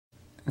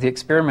The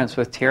experiments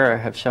with Tierra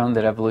have shown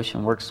that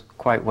evolution works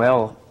quite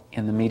well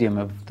in the medium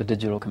of the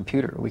digital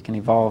computer. We can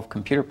evolve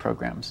computer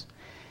programs.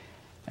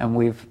 And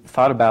we've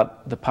thought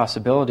about the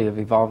possibility of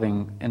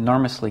evolving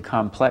enormously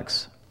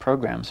complex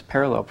programs,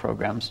 parallel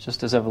programs,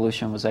 just as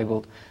evolution was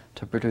able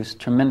to produce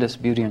tremendous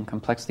beauty and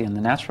complexity in the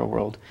natural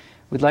world.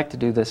 We'd like to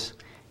do this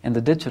in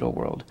the digital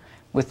world,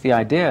 with the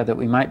idea that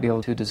we might be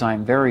able to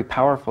design very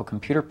powerful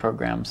computer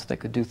programs that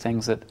could do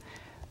things that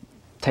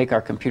take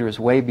our computers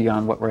way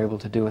beyond what we're able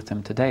to do with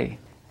them today.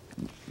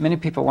 Many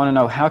people want to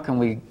know, how can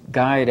we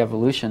guide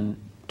evolution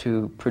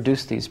to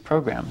produce these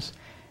programs?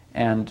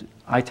 And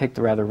I take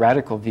the rather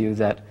radical view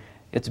that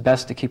it's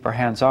best to keep our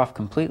hands off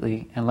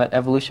completely and let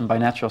evolution by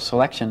natural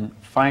selection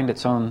find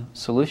its own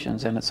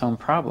solutions and its own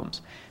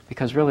problems,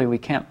 because really we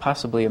can't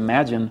possibly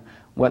imagine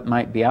what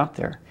might be out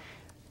there.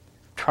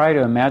 Try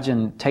to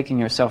imagine taking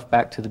yourself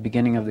back to the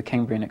beginning of the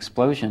Cambrian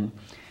explosion,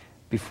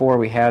 before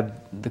we had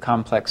the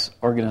complex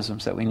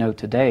organisms that we know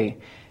today,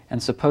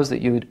 and suppose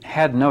that you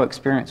had no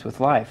experience with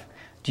life.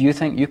 Do you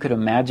think you could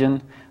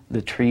imagine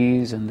the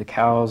trees and the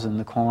cows and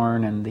the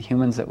corn and the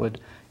humans that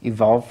would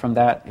evolve from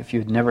that if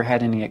you'd never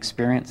had any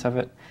experience of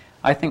it?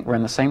 I think we're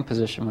in the same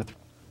position with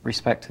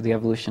respect to the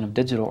evolution of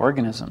digital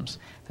organisms,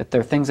 that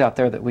there are things out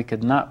there that we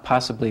could not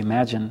possibly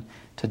imagine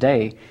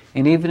today,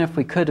 and even if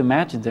we could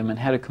imagine them and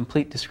had a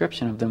complete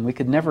description of them, we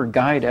could never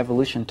guide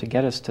evolution to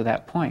get us to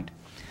that point.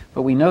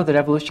 But we know that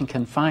evolution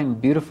can find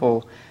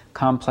beautiful,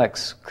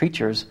 complex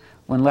creatures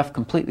when left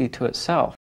completely to itself.